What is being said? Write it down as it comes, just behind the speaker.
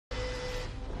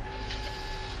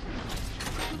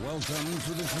Welcome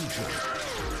to the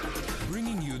future.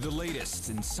 Bringing you the latest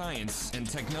in science and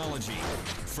technology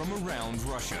from around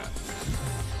Russia.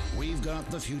 We've got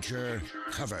the future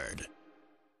covered.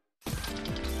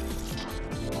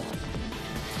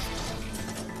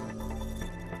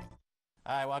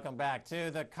 Hi, welcome back to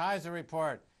the Keiser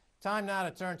Report. Time now to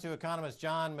turn to economist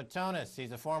John Matonis.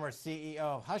 He's a former CEO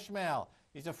of Hushmail.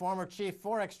 He's a former chief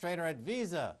forex trader at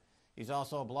Visa. He's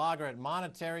also a blogger at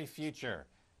Monetary Future.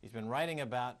 He's been writing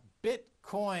about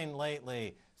Bitcoin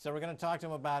lately. So we're going to talk to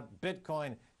him about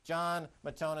Bitcoin. John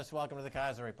Matonis, welcome to the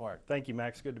Keiser Report. Thank you,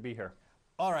 Max. Good to be here.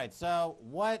 All right, so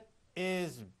what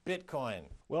is Bitcoin?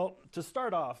 Well, to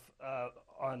start off,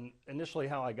 on initially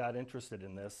how I got interested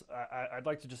in this, I'd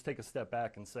like to just take a step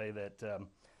back and say that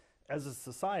as a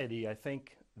society, I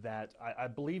think that I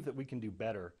believe that we can do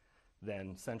better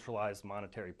than centralized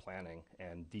monetary planning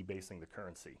and debasing the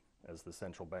currency, as the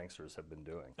central banksters have been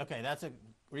doing. Okay, that's a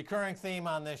recurring theme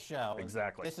on this show.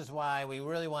 Exactly. This is why we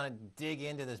really want to dig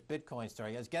into this Bitcoin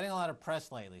story. It's getting a lot of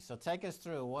press lately, so take us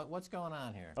through what's going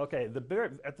on here. Okay, at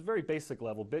the very basic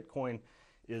level, Bitcoin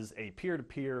is a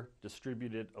peer-to-peer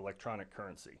distributed electronic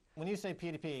currency. When you say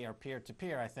P2P or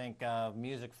peer-to-peer, I think of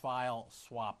music file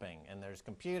swapping, and there's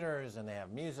computers and they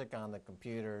have music on the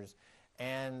computers,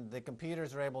 and the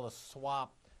computers are able to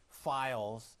swap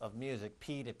files of music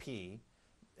P2P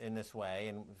in this way,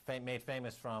 and made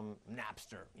famous from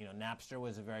Napster. You know,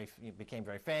 Napster became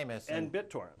very famous. And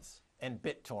BitTorrents. And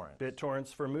BitTorrents.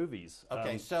 BitTorrents for movies.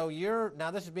 Okay, so now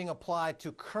this is being applied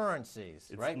to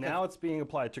currencies, right? Now it's being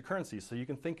applied to currencies. So you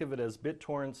can think of it as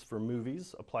BitTorrents for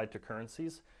movies applied to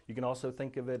currencies. You can also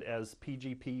think of it as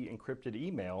PGP encrypted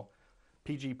email.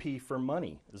 PGP for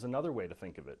money is another way to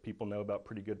think of it. People know about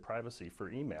pretty good privacy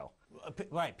for email.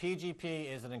 Right,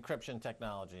 PGP is an encryption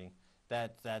technology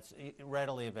that's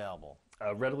readily available.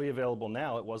 Readily available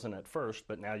now. It wasn't at first,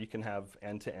 but now you can have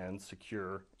end-to-end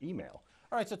secure email.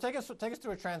 All right, so take us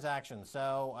through a transaction.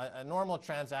 So a normal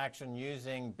transaction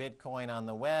using Bitcoin on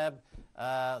the web.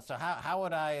 So how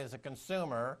would I, as a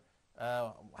consumer,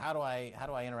 how do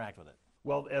I interact with it?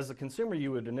 Well, as a consumer,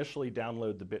 you would initially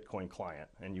download the Bitcoin client,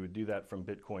 and you would do that from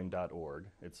bitcoin.org.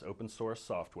 It's open source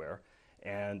software,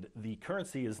 and the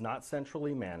currency is not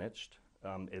centrally managed.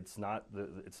 It's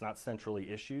not centrally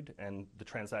issued, and the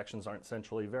transactions aren't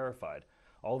centrally verified.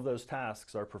 All of those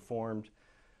tasks are performed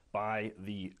by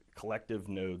the collective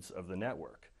nodes of the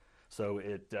network. So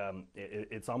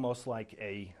it's almost like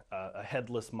a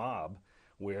headless mob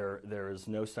where there is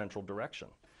no central direction.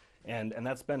 And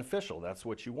that's beneficial. That's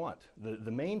what you want.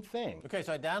 The main thing. Okay,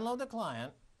 so I download the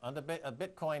client on the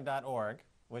bitcoin.org,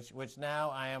 which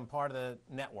now I am part of the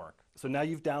network. So now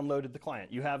you've downloaded the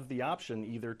client. You have the option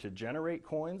either to generate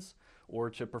coins or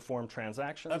to perform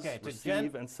transactions,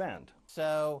 receive and send.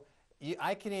 So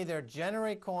I can either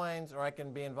generate coins or I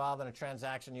can be involved in a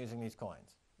transaction using these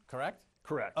coins, correct?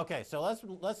 Correct. Okay, so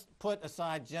let's put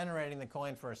aside generating the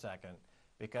coin for a second,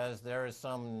 because there is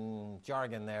some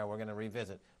jargon there we're going to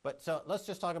revisit. But so let's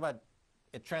just talk about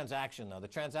a transaction, though. The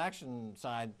transaction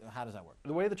side, how does that work?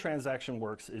 The way the transaction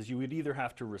works is you would either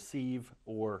have to receive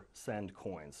or send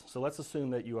coins. So let's assume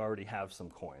that you already have some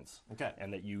coins, okay,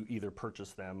 and that you either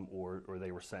purchased them or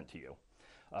they were sent to you.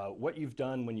 What you've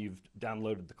done when you've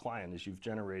downloaded the client is you've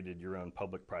generated your own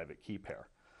public-private key pair.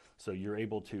 So you're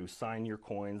able to sign your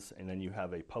coins, and then you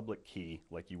have a public key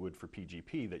like you would for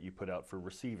PGP that you put out for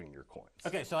receiving your coins.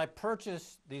 Okay, so I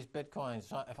purchase these Bitcoins.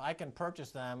 So if I can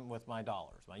purchase them with my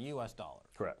dollars, my US dollars.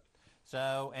 Correct.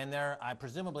 So, and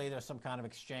presumably there's some kind of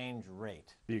exchange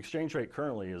rate. The exchange rate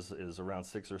currently is around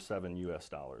 $6 or $7 US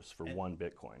for one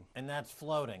Bitcoin. And that's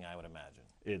floating, I would imagine.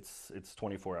 It's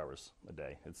 24 hours a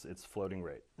day. It's floating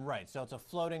rate. Right, so it's a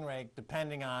floating rate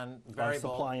depending on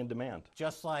variable. On supply and demand.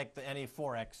 Just like any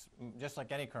forex, just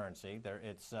like any currency,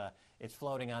 it's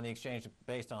floating on the exchange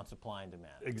based on supply and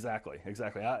demand. Exactly,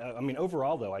 exactly. I mean,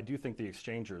 overall, though, I do think the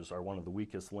exchangers are one of the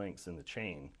weakest links in the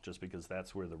chain, just because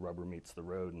that's where the rubber meets the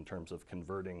road in terms of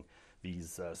converting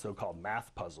these so-called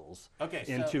math puzzles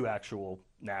into actual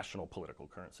national political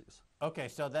currencies. Okay,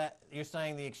 so that you're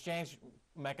saying the exchange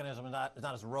mechanism is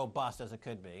not as robust as it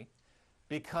could be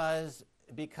because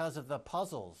of the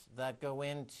puzzles that go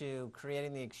into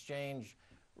creating the exchange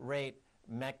rate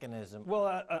mechanism. Well,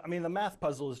 I mean, the math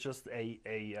puzzle is just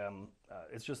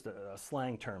it's just a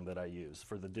slang term that I use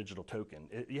for the digital token.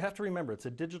 You have to remember, it's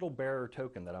a digital bearer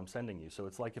token that I'm sending you. So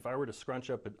it's like if I were to scrunch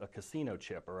up a casino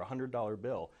chip or a $100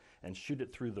 bill and shoot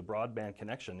it through the broadband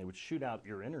connection, it would shoot out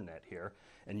your internet here,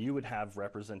 and you would have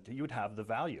the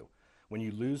value. When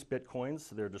you lose Bitcoins,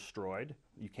 they're destroyed.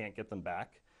 You can't get them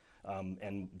back.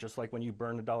 And just like when you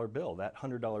burn a dollar bill, that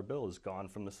 $100 bill is gone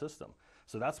from the system.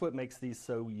 So that's what makes these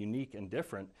so unique and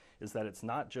different, is that it's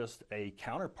not just a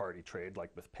counterparty trade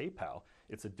like with PayPal,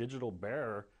 it's a digital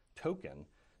bearer token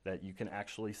that you can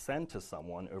actually send to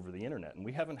someone over the internet. And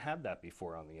we haven't had that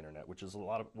before on the internet, which is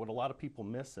what a lot of people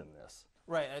miss in this.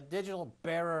 Right, a digital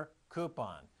bearer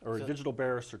coupon. Or a digital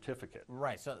bearer certificate.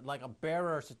 Right, so like a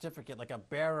bearer certificate, like a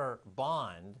bearer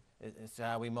bond, is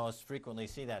how we most frequently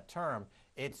see that term.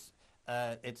 It's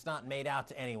not made out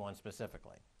to anyone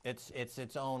specifically. It's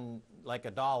its own, like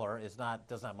a dollar, does not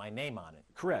have my name on it.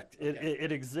 Correct. Okay.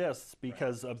 It exists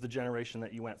because of the generation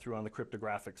that you went through on the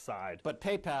cryptographic side. But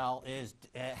PayPal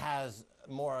has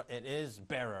more, it is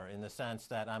bearer in the sense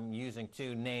that I'm using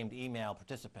two named email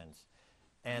participants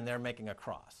and they're making a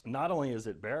cross. Not only is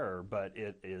it bearer, but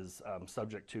it is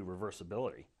subject to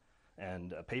reversibility.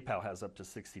 And PayPal has up to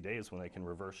 60 days when they can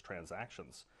reverse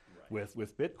transactions. Right.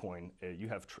 With Bitcoin, you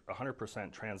have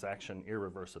 100% transaction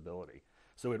irreversibility.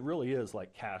 So it really is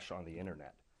like cash on the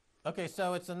internet. Okay,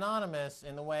 so it's anonymous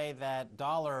in the way that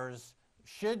dollars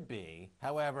should be.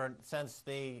 However, since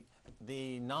the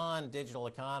non-digital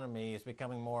economy is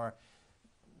becoming more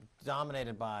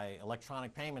dominated by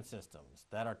electronic payment systems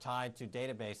that are tied to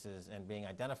databases and being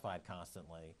identified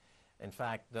constantly, in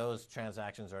fact, those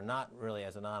transactions are not really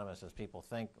as anonymous as people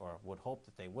think or would hope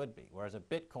that they would be. Whereas a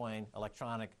Bitcoin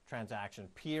electronic transaction,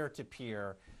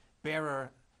 peer-to-peer,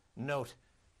 bearer note,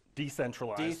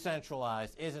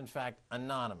 decentralized is in fact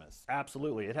anonymous.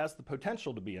 Absolutely. It has the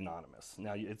potential to be anonymous.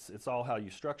 Now it's all how you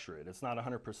structure it. It's not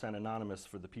 100% anonymous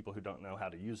for the people who don't know how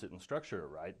to use it and structure it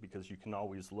right, because you can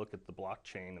always look at the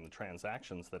blockchain and the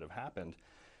transactions that have happened.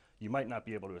 You might not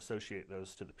be able to associate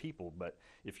those to the people, but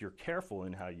if you're careful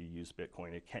in how you use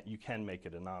Bitcoin, you can make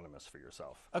it anonymous for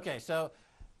yourself. Okay, so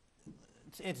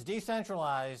it's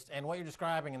decentralized, and what you're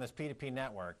describing in this P2P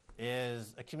network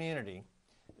is a community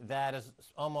that is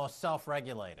almost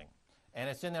self-regulating. And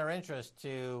it's in their interest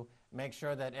to make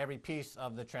sure that every piece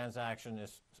of the transaction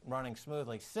is running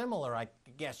smoothly. Similar, I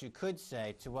guess you could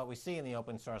say, to what we see in the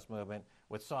open source movement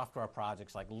with software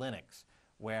projects like Linux,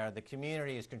 where the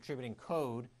community is contributing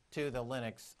code to the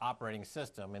Linux operating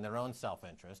system in their own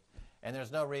self-interest. And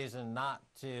there's no reason not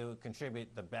to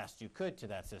contribute the best you could to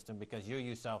that system, because you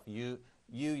yourself use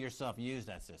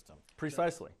that system.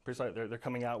 Precisely. They're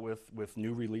coming out with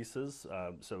new releases,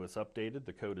 so it's updated,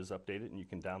 the code is updated, and you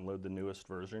can download the newest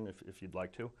version if you'd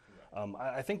like to.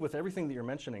 I think with everything that you're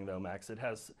mentioning, though, Max, it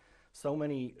has so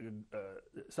many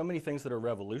things that are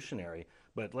revolutionary,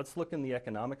 but let's look in the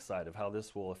economic side of how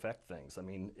this will affect things. I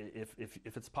mean, if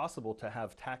it's possible to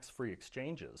have tax-free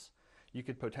exchanges, you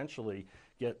could potentially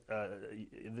get,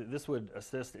 this would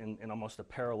assist in almost a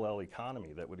parallel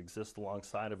economy that would exist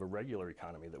alongside of a regular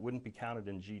economy that wouldn't be counted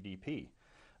in GDP.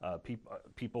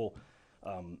 People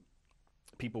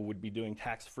would be doing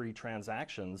tax-free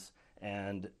transactions,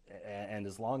 and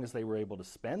as long as they were able to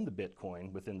spend the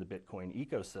Bitcoin within the Bitcoin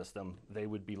ecosystem, they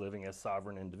would be living as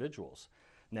sovereign individuals.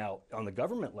 Now, on the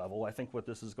government level, I think what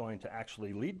this is going to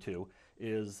actually lead to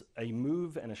is a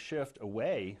move and a shift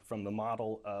away from the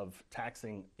model of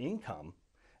taxing income.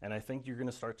 And I think you're going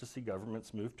to start to see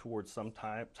governments move towards some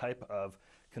type of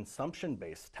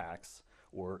consumption-based tax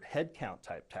or headcount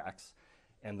type tax.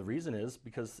 And the reason is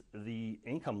because the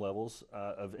income levels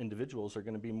of individuals are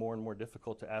going to be more and more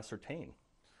difficult to ascertain.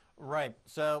 Right.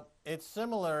 So it's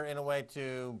similar in a way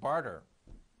to barter,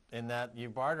 in that you're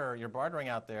bartering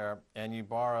out there, and you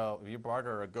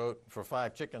barter a goat for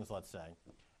 5 chickens, let's say,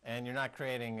 and you're not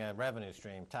creating a revenue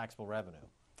stream, taxable revenue.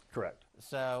 Correct.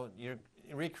 So you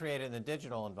recreate it in the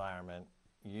digital environment.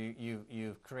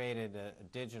 You've created a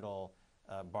digital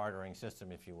bartering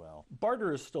system, if you will.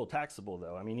 Barter is still taxable,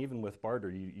 though. I mean, even with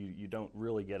barter, you don't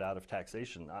really get out of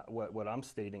taxation. What I'm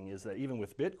stating is that even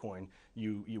with Bitcoin,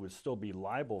 you would still be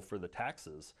liable for the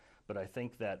taxes. But I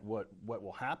think that what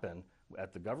will happen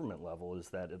at the government level is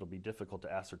that it'll be difficult to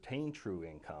ascertain true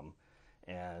income,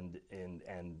 and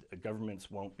governments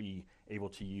won't be able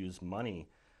to use money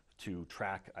to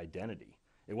track identity.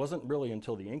 It wasn't really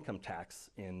until the income tax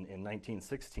in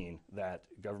 1916 that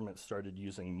governments started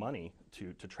using money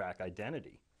to track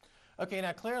identity. Okay,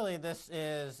 now clearly this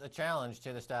is a challenge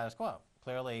to the status quo.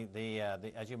 Clearly,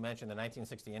 as you mentioned, the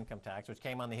 1960 income tax, which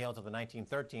came on the heels of the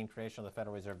 1913 creation of the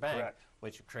Federal Reserve Bank, correct,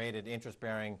 which created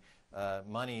interest-bearing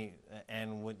money,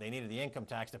 and they needed the income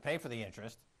tax to pay for the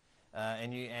interest.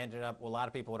 And you ended up, well, a lot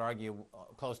of people would argue,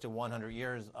 close to 100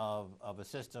 years of a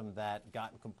system that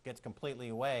gets completely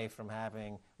away from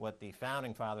having what the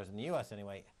founding fathers in the U.S.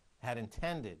 anyway had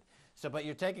intended. So, but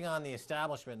you're taking on the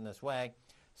establishment in this way.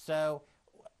 So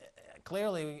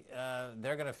clearly,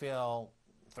 they're going to feel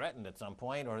threatened at some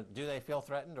point, or do they feel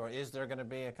threatened, or is there going to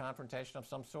be a confrontation of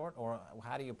some sort, or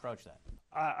how do you approach that?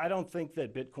 I don't think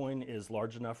that Bitcoin is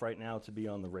large enough right now to be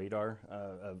on the radar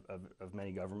of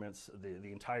many governments.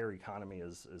 The entire economy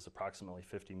is approximately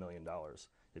 $50 million.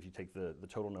 If you take the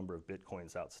total number of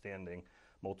Bitcoins outstanding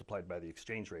multiplied by the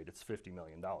exchange rate, it's $50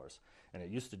 million. And it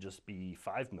used to just be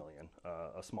 5 million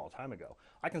a small time ago.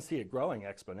 I can see it growing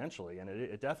exponentially, and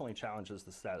it definitely challenges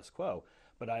the status quo.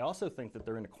 But I also think that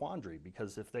they're in a quandary,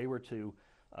 because if they were to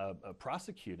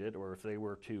prosecute it, or if they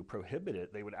were to prohibit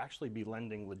it, they would actually be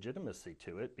lending legitimacy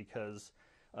to it, because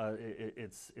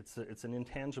it's an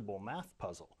intangible math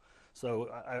puzzle. So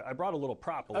I brought a little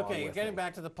prop along with Okay, you're getting me.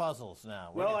 back to the puzzles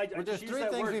now. Well, there's three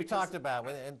things we've talked about,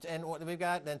 and we've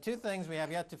got then two things we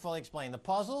have yet to fully explain: the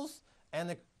puzzles and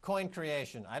the coin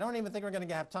creation. I don't even think we're going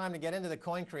to have time to get into the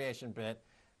coin creation bit.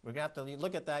 We're going to have to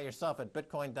look at that yourself at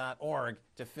bitcoin.org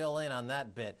to fill in on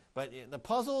that bit. But the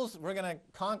puzzles, we're going to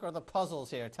conquer the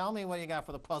puzzles here. Tell me what you got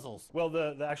for the puzzles. Well,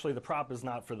 actually, the prop is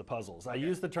not for the puzzles. I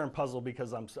use the term puzzle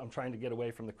because I'm trying to get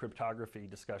away from the cryptography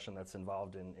discussion that's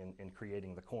involved in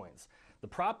creating the coins. The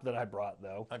prop that I brought,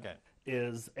 though,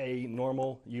 is a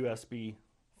normal USB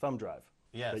thumb drive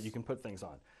that you can put things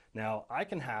on. Now, I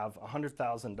can have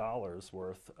 $100,000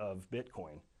 worth of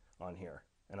Bitcoin on here.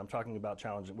 And I'm talking about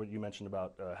challenging what you mentioned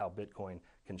about how Bitcoin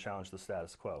can challenge the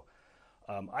status quo.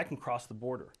 I can cross the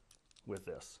border with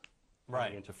this,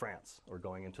 going into France, or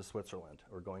going into Switzerland,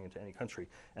 or going into any country,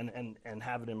 and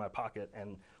have it in my pocket,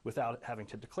 and without having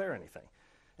to declare anything.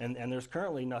 And there's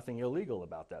currently nothing illegal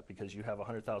about that, because you have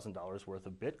 $100,000 worth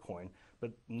of Bitcoin,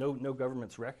 but no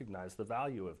governments recognize the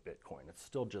value of Bitcoin. It's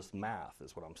still just math,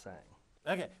 is what I'm saying.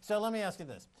 Okay, so let me ask you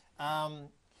this: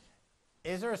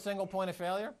 is there a single point of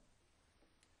failure?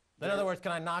 In other words,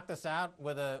 can I knock this out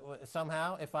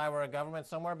somehow if I were a government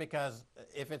somewhere? Because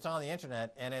if it's on the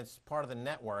internet and it's part of the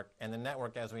network, and the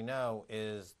network, as we know,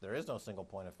 there is no single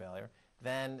point of failure,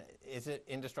 then is it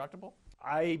indestructible?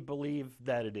 I believe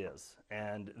that it is,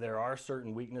 and there are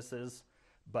certain weaknesses,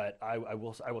 but I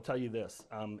will tell you this: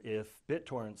 if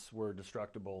BitTorrents were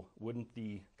destructible, wouldn't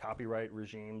the copyright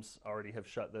regimes already have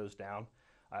shut those down?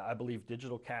 I believe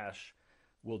digital cash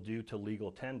will do to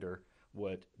legal tender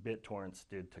what BitTorrents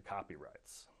did to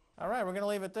copyrights. All right, we're going to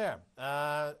leave it there.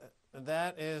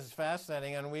 That is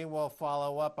fascinating, and we will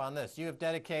follow up on this. You have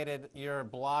dedicated your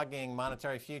blogging,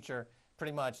 Monetary Future,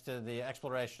 pretty much to the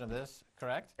exploration of this,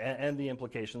 correct? And the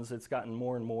implications. It's gotten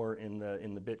more and more in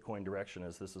the Bitcoin direction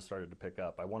as this has started to pick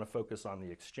up. I want to focus on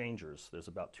the exchangers. There's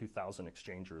about 2,000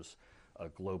 exchangers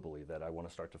globally that I want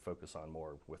to start to focus on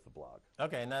more with the blog.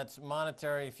 Okay, and that's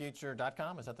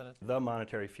monetaryfuture.com, is that the?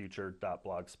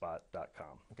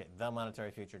 themonetaryfuture.blogspot.com. Okay,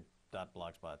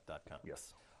 themonetaryfuture.blogspot.com.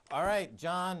 Yes. All right,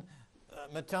 John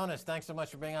Matonis, thanks so much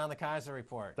for being on the Keiser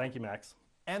Report. Thank you, Max.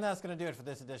 And that's going to do it for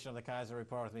this edition of the Keiser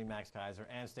Report with me, Max Keiser,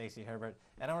 and Stacey Herbert.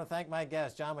 And I want to thank my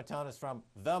guest, John Matonis from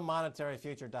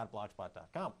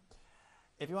themonetaryfuture.blogspot.com.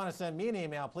 If you want to send me an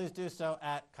email, please do so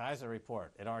at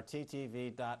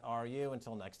keiserreport@rttv.ru.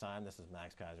 Until next time, this is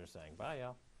Max Keiser saying bye,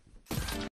 y'all.